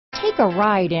Take a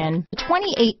ride in the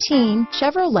 2018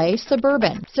 Chevrolet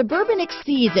Suburban. Suburban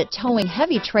exceeds at towing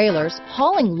heavy trailers,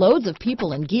 hauling loads of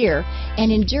people and gear,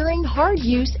 and enduring hard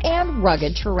use and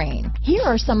rugged terrain. Here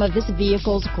are some of this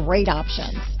vehicle's great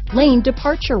options: lane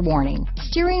departure warning,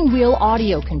 steering wheel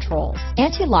audio controls,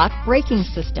 anti-lock braking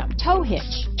system, tow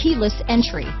hitch, keyless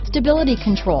entry, stability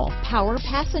control, power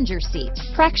passenger seat,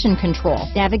 traction control,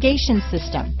 navigation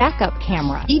system, backup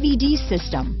camera, DVD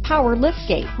system, power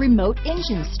liftgate, remote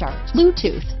engine start,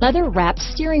 Bluetooth, leather wrapped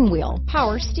steering wheel,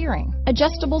 power steering,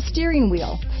 adjustable steering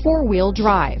wheel, four-wheel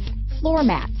drive, floor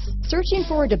mats. Searching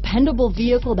for a dependable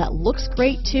vehicle that looks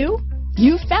great too?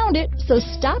 You found it, so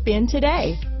stop in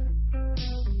today.